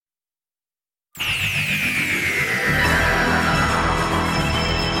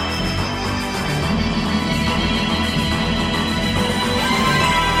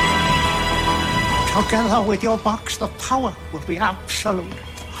Together with your box, the power will be absolute.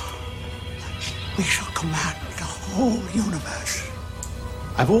 We shall command the whole universe.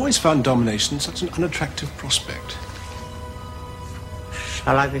 I've always found domination such an unattractive prospect.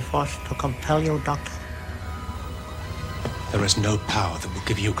 Shall I be forced to compel you, Doctor? There is no power that will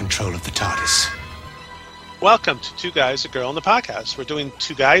give you control of the TARDIS. Welcome to Two Guys, a Girl in the Podcast. We're doing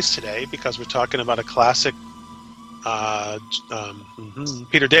Two Guys today because we're talking about a classic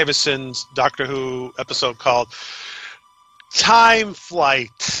Peter Davison's Doctor Who episode called Time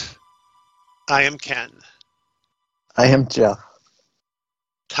Flight. I am Ken. I am Jeff.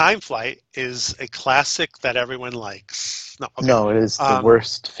 Time Flight is a classic that everyone likes. No, it is the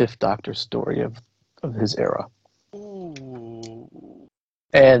worst Fifth Doctor story of his era. Ooh.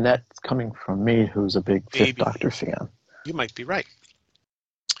 And that's coming from me, who's a big Fifth Doctor fan. You might be right.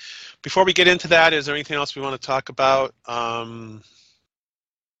 Before we get into that, is there anything else we want to talk about? I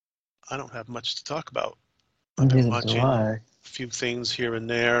don't have much to talk about. I've been watching a few things here and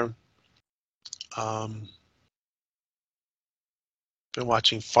there. Been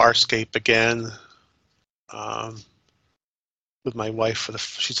watching Farscape again with my wife.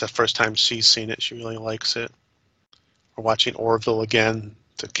 She's the first time she's seen it. She really likes it. We're watching Orville again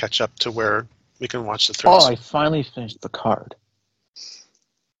to catch up to where we can watch the third. Oh, I finally finished Picard.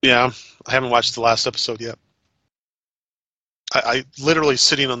 Yeah, I haven't watched the last episode yet. I literally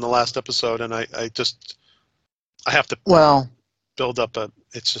sitting on the last episode, and I have to build up a.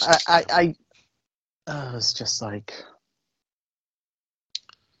 It's just it was just like.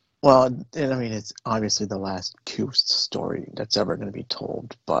 Well, and I mean, it's obviously the last Q story that's ever going to be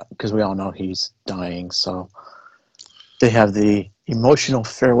told, but because we all know he's dying, so they have the emotional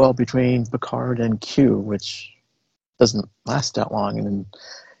farewell between Picard and Q, which doesn't last that long, and then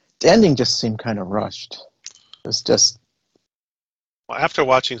the ending just seemed kind of rushed. It's just. Well, after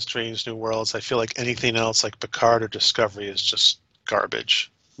watching Strange New Worlds, I feel like anything else, like Picard or Discovery, is just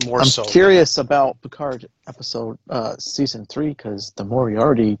garbage. I'm curious about Picard episode season 3 because the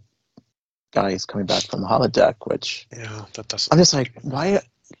Moriarty guy is coming back from the holodeck, which that doesn't. I'm just like, why?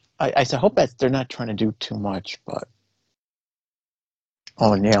 I hope that they're not trying to do too much, but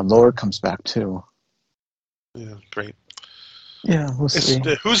and Lord comes back too. Yeah, great. Yeah, we'll see.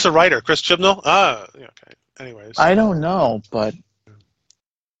 Who's the writer? Chris Chibnall? Okay. Anyways, I don't know, but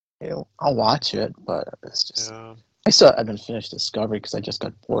I'll watch it. But it's just. Yeah. I haven't finished Discovery because I just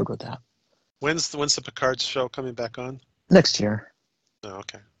got bored with that. When's the Picard show coming back on? Next year. Oh,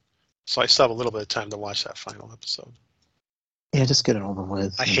 okay. So I still have a little bit of time to watch that final episode. Yeah, just get it over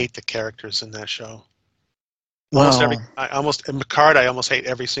with. I hate the characters in that show. Well, in Picard, I almost hate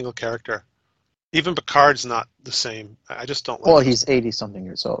every single character. Even Picard's not the same. I just don't like Well, him. He's 80-something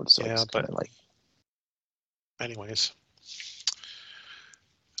years old, so yeah, it's kind of like... Anyways.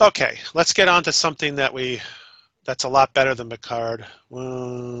 Okay, let's get on to something that's a lot better than Picard.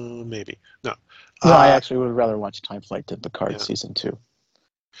 Well, maybe. No. No, I actually would rather watch Time Flight than Picard season 2.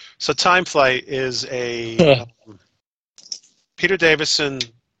 So Time Flight is a Peter Davison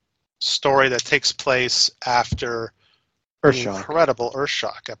story that takes place after an incredible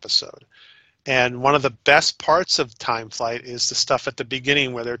Earthshock episode. And one of the best parts of Time Flight is the stuff at the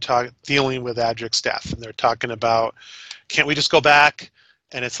beginning where they're dealing with Adric's death. And they're talking about, can't we just go back?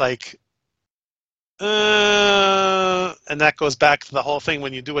 And it's like, and that goes back to the whole thing.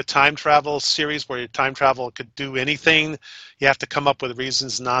 When you do a time travel series where your time travel could do anything, you have to come up with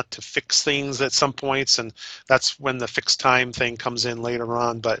reasons not to fix things at some points. And that's when the fixed time thing comes in later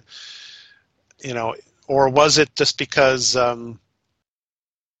on. But, or was it just because the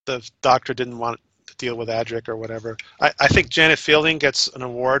Doctor didn't want to deal with Adric or whatever? I think Janet Fielding gets an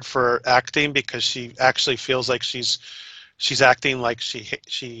award for acting because she actually feels like she's acting like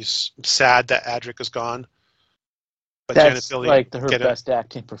she's sad that Adric is gone. But that's Janet Fielding like her best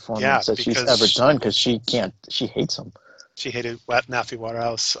acting performance that she's ever done because she hates him. She hated Matthew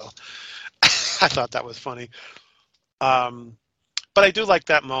Waterhouse, so I thought that was funny. But I do like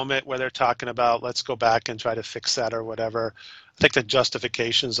that moment where they're talking about let's go back and try to fix that or whatever. I think the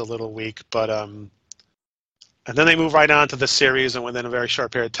justification's a little weak, but and then they move right on to the series, and within a very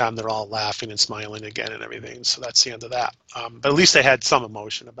short period of time, they're all laughing and smiling again and everything. So that's the end of that. But at least they had some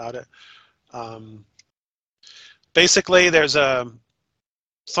emotion about it. Basically, there's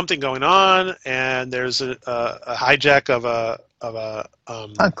something going on, and there's a hijack of a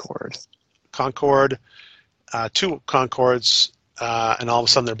Concorde, two Concords, and all of a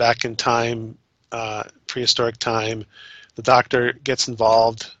sudden they're back in time, prehistoric time. The Doctor gets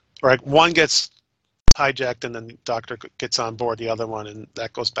involved, or one gets hijacked, and then the Doctor gets on board the other one, and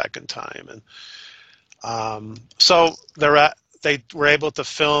that goes back in time. And so they were able to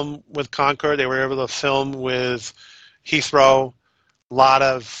film with Concorde. They were able to film with Heathrow. A lot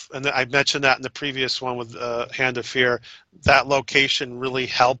of, and I mentioned that in the previous one with Hand of Fear. That location really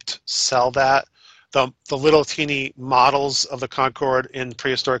helped sell that. The little teeny models of the Concorde in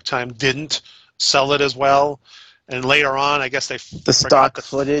prehistoric time didn't sell it as well. And later on, I guess they the stock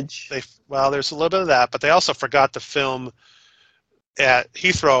footage. There's a little bit of that, but they also forgot to film at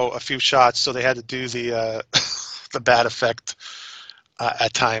Heathrow a few shots, so they had to do the the bad effect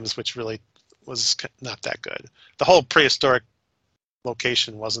at times, which really was not that good. The whole prehistoric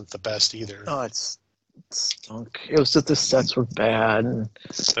location wasn't the best either. Oh, it stunk. It was just the sets were bad. And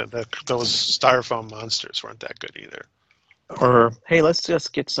those styrofoam monsters weren't that good either. Or, hey, let's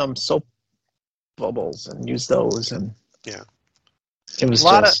just get some soap bubbles and use those. And yeah, it was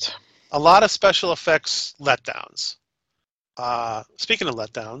a lot of special effects letdowns. Speaking of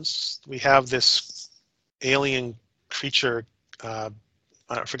letdowns, we have this alien creature. I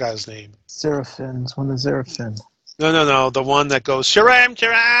forgot his name. Seraphins. One of the Seraphim. No. The one that goes Sharam,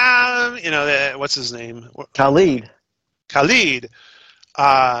 Sharam. You know, what's his name? Khalid.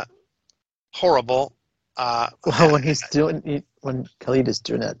 Horrible. Well, when Khalid is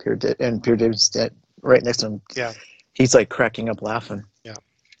doing that, and Peter David's right next to him. Yeah. He's like cracking up laughing. Yeah,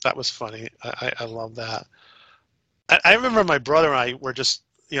 that was funny. I love that. I remember my brother and I were just,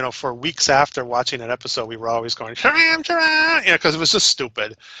 for weeks after watching that episode, we were always going, Sharam, Sharam, because it was just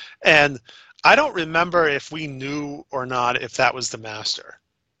stupid. And I don't remember if we knew or not if that was the Master.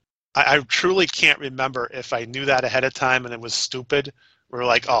 I truly can't remember if I knew that ahead of time and it was stupid. We were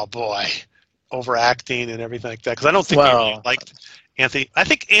like, oh boy, overacting and everything like that. Because I don't think we really liked Anthony. I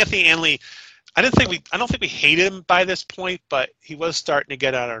think Anthony Ainley. I don't think we hated him by this point, but he was starting to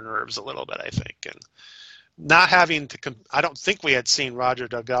get on our nerves a little bit, I think. And not having to, I don't think we had seen Roger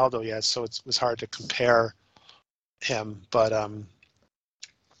Delgado yet, so it was hard to compare him. But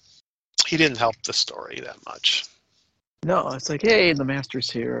he didn't help the story that much. No, it's like, hey, the Master's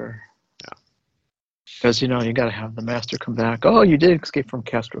here. Yeah. Because, you got to have the Master come back. Oh, you did escape from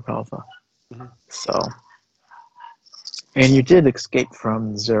Castro Alpha. Mm-hmm. So, and you did escape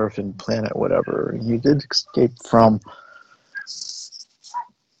from Zerafin Planet, whatever. You did escape from...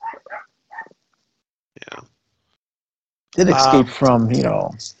 Yeah. Did escape from,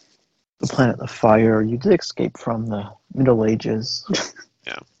 the Planet of Fire. You did escape from the Middle Ages.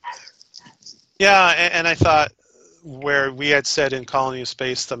 Yeah. Yeah, and I thought where we had said in Colony of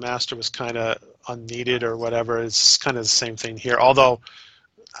Space the Master was kind of unneeded or whatever, it's kind of the same thing here. Although,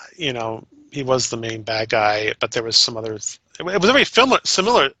 he was the main bad guy, but there was some other... It was very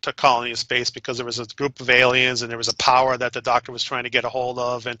similar to Colony of Space because there was a group of aliens and there was a power that the Doctor was trying to get a hold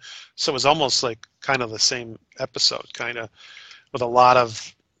of. And so it was almost like kind of the same episode, kind of with a lot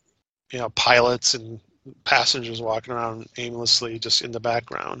of, pilots and passengers walking around aimlessly just in the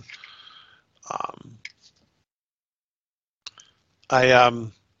background.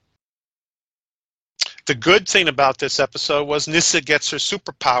 The good thing about this episode was Nyssa gets her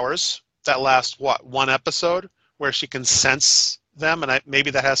superpowers that last, one episode, where she can sense them, and maybe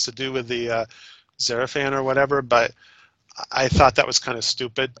that has to do with the Zerafan or whatever, but I thought that was kind of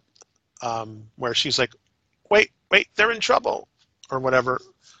stupid, where she's like, wait, they're in trouble, or whatever.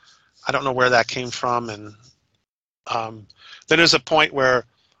 I don't know where that came from, and then there's a point where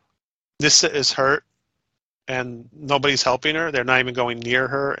Nyssa is hurt, and nobody's helping her. They're not even going near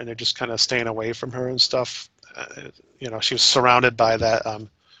her, and they're just kind of staying away from her and stuff. She was surrounded by that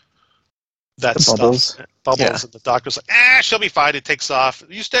stuff, bubbles, yeah. And the Doctor's like, she'll be fine. It takes off.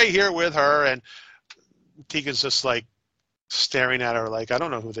 You stay here with her, and Tegan's just like staring at her like, I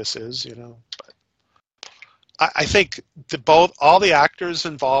don't know who this is, But I think all the actors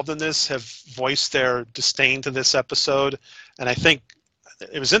involved in this have voiced their disdain to this episode, and I think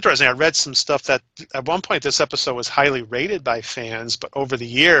it was interesting. I read some stuff that at one point this episode was highly rated by fans, but over the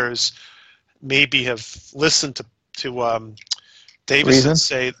years maybe have listened to Davison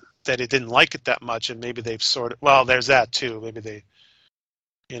say that it didn't like it that much, and maybe they've there's that too. Maybe they,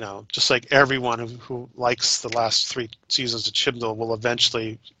 just like everyone who likes the last 3 seasons of Chibnall will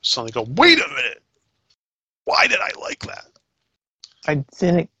eventually suddenly go, wait a minute, why did I like that? I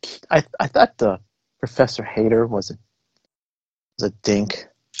thought the Professor Hader was a dink.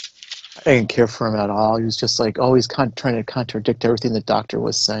 I didn't care for him at all. He was just like always trying to contradict everything the Doctor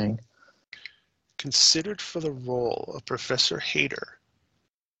was saying. Considered for the role of Professor Hader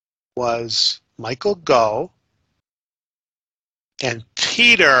was Michael Gough and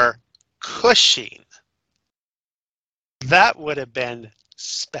Peter Cushing. That would have been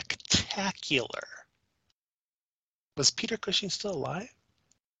spectacular. Was Peter Cushing still alive?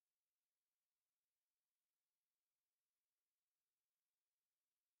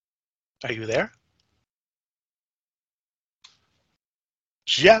 Are you there?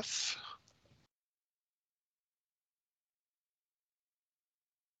 Jeff?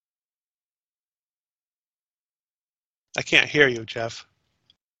 I can't hear you, Jeff.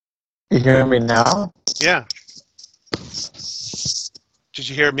 You hear me now? Yeah. Did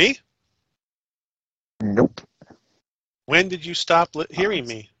you hear me? Nope. When did you stop hearing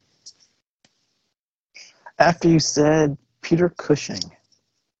me? After you said Peter Cushing.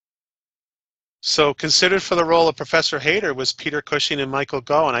 So considered for the role of Professor Hader was Peter Cushing and Michael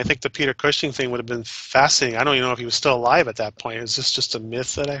Gough, and I think the Peter Cushing thing would have been fascinating. I don't even know if he was still alive at that point. Is this just a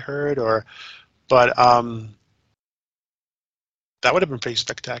myth that I heard, but that would have been pretty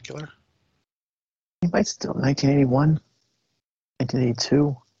spectacular. He might still 1981,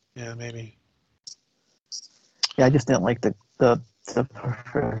 1982. Yeah, maybe. Yeah, I just didn't like the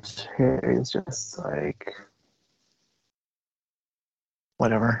Professor Hader. It's just like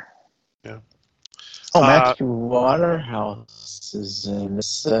whatever. Yeah. Oh, Matthew Waterhouse is in. It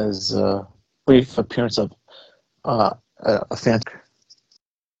says brief appearance of a fan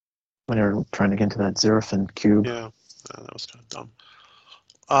when they were trying to get into that Zerafin cube. Yeah, that was kind of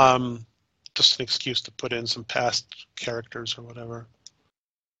dumb. Just an excuse to put in some past characters or whatever.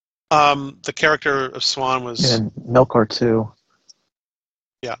 The character of Swan was... And Melkor too.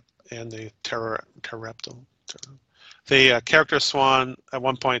 Yeah, and the Pterodactyl. The character of Swan, at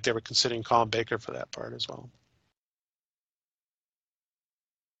one point they were considering Colin Baker for that part as well.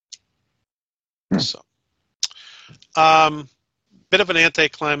 So, bit of an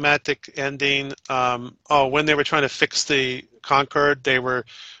anticlimactic ending. When they were trying to fix the Concorde, they were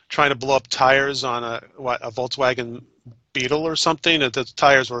trying to blow up tires on a Volkswagen Beetle or something. The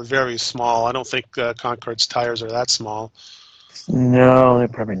tires were very small. I don't think Concorde's tires are that small. No, they're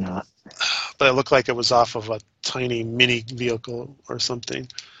probably not. But it looked like it was off of a tiny mini vehicle or something.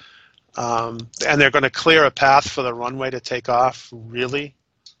 And they're going to clear a path for the runway to take off. Really?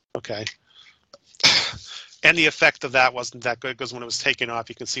 Okay. And the effect of that wasn't that good because when it was taking off,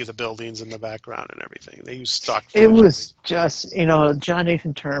 you can see the buildings in the background and everything. They used stock footage. It was just, John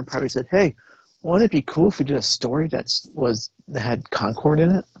Nathan Turner probably said, "Hey, wouldn't it be cool if we did a story that had Concorde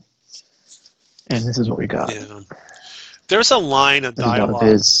in it?" And this is what we got. Yeah. There's a line of dialogue.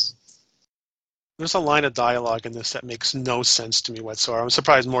 There's a line of dialogue in this that makes no sense to me whatsoever. I'm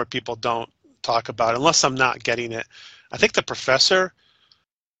surprised more people don't talk about it, unless I'm not getting it. I think the professor,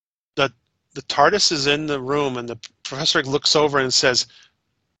 the TARDIS is in the room, and the professor looks over and says,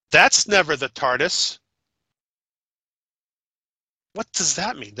 "That's never the TARDIS." What does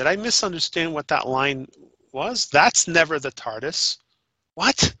that mean? Did I misunderstand what that line was? That's never the TARDIS.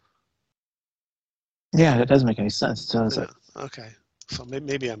 What? Yeah, that doesn't make any sense, does it? Okay. So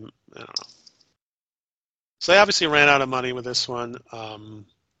maybe I don't know. So they obviously ran out of money with this one.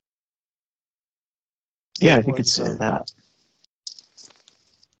 Yeah, I think it's that.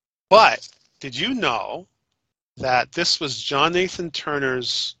 But did you know that this was John Nathan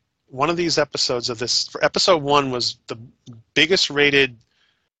Turner's, one of these episodes of this, for episode 1 was the biggest rated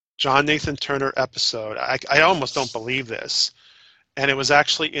John Nathan Turner episode. I almost don't believe this. And it was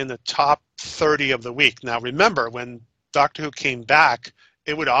actually in the top 30 of the week. Now remember, when Doctor Who came back,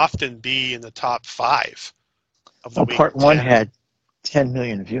 it would often be in the top 5 of the week. Part 1 had 10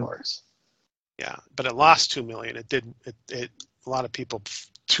 million viewers. Yeah, but it lost 2 million. It did. It a lot of people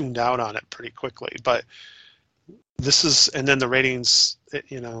tuned out on it pretty quickly. But this is, and then the ratings,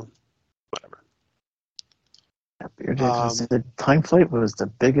 whatever. The Time Flight was the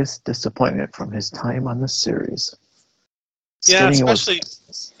biggest disappointment from his time on the series. Yeah,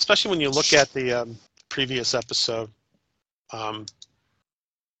 especially when you look at the previous episode.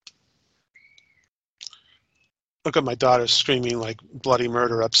 Look at my daughter screaming like bloody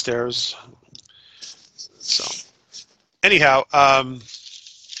murder upstairs. So, anyhow,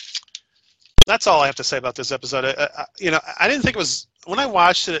 that's all I have to say about this episode. I didn't think it was, when I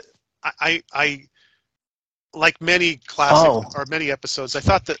watched it, I like many classic or many episodes, I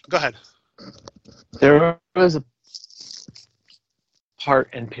thought that, go ahead. There was a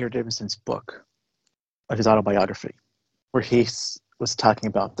part in Peter Davison's book of his autobiography where he was talking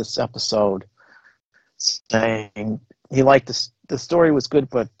about this episode, saying he liked the story was good,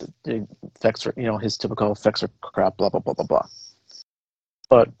 but the effects are, his typical effects are crap, blah, blah, blah, blah, blah.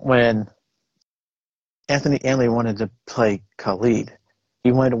 But when Anthony Ainley wanted to play Khalid,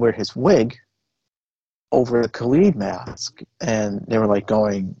 he wanted to wear his wig over the Khalid mask, and they were like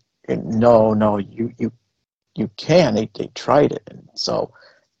going, no, you can. They tried it, and so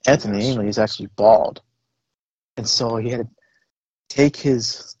Anthony Ainley is actually bald, and so he had to take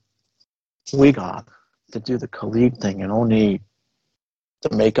his wig off to do the Khalid thing, and only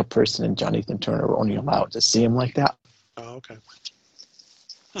the makeup person and Jonathan Turner were only allowed to see him like that. Oh, okay.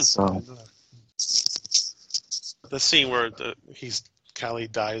 So The scene where Callie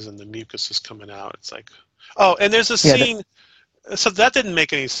dies and the mucus is coming out. It's like, oh, and there's a scene. So that didn't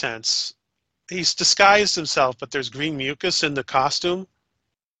make any sense. He's disguised himself, but there's green mucus in the costume.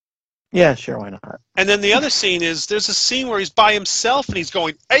 yeah, sure, why not? And then the other scene is there's a scene where he's by himself and he's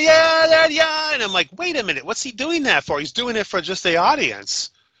going, hey, yeah, and I'm like, wait a minute, what's he doing that for? He's doing it for just the audience,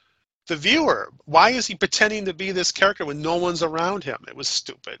 the viewer. Why is he pretending to be this character when no one's around him? It was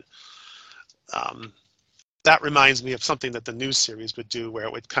stupid. That reminds me of something that the new series would do, where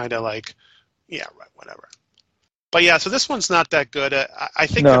it would kind of like, yeah, right, whatever. But yeah, so this one's not that good. I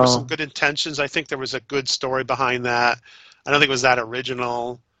think there were some good intentions. I think there was a good story behind that. I don't think it was that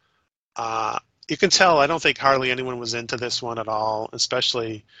original. You can tell, I don't think hardly anyone was into this one at all,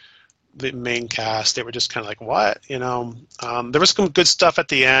 especially the main cast. They were just kind of like, what? You know, there was some good stuff at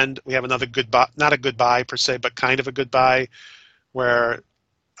the end. We have another goodbye, not a goodbye per se, but kind of a goodbye, where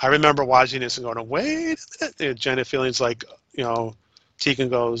I remember watching this and going, wait a minute. Janet Fillion's like, you know, Tegan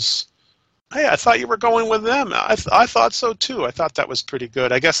goes, hey, I thought you were going with them. I thought so too. I thought that was pretty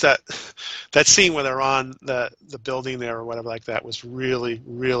good. I guess that scene where they're on the building there or whatever like that was really,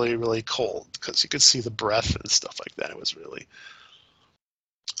 really, really cold, because you could see the breath and stuff like that. It was really,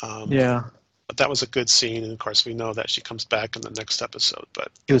 yeah. But that was a good scene, and of course we know that she comes back in the next episode.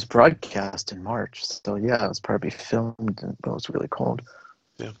 But It was broadcast in March, so yeah, it was probably filmed, but it was really cold.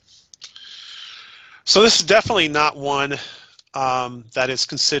 Yeah. So this is definitely not one that is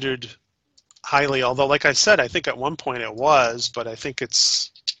considered highly, although like I said, I think at one point it was, but I think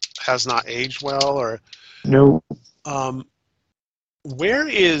has not aged well. Or No. Where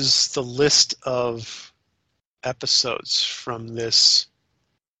is the list of episodes from this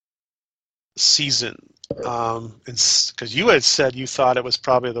season? Because you had said you thought it was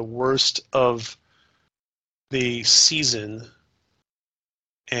probably the worst of the season.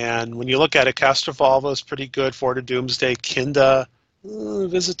 And when you look at it, Castrovalva is pretty good. Fort of Doomsday, Kinda,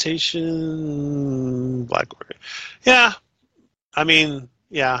 Visitation, Blackberry. Yeah, I mean,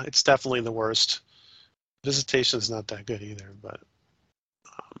 yeah, it's definitely the worst. Visitation is not that good either, but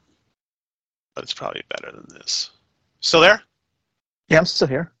it's probably better than this. Still there? Yeah, I'm still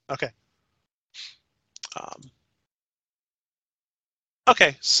here. Okay.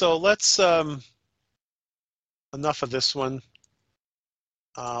 Okay, so let's enough of this one.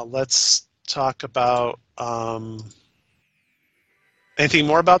 Let's talk about anything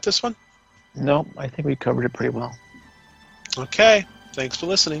more about this one? No, I think we covered it pretty well. Okay, thanks for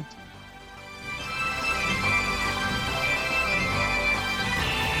listening.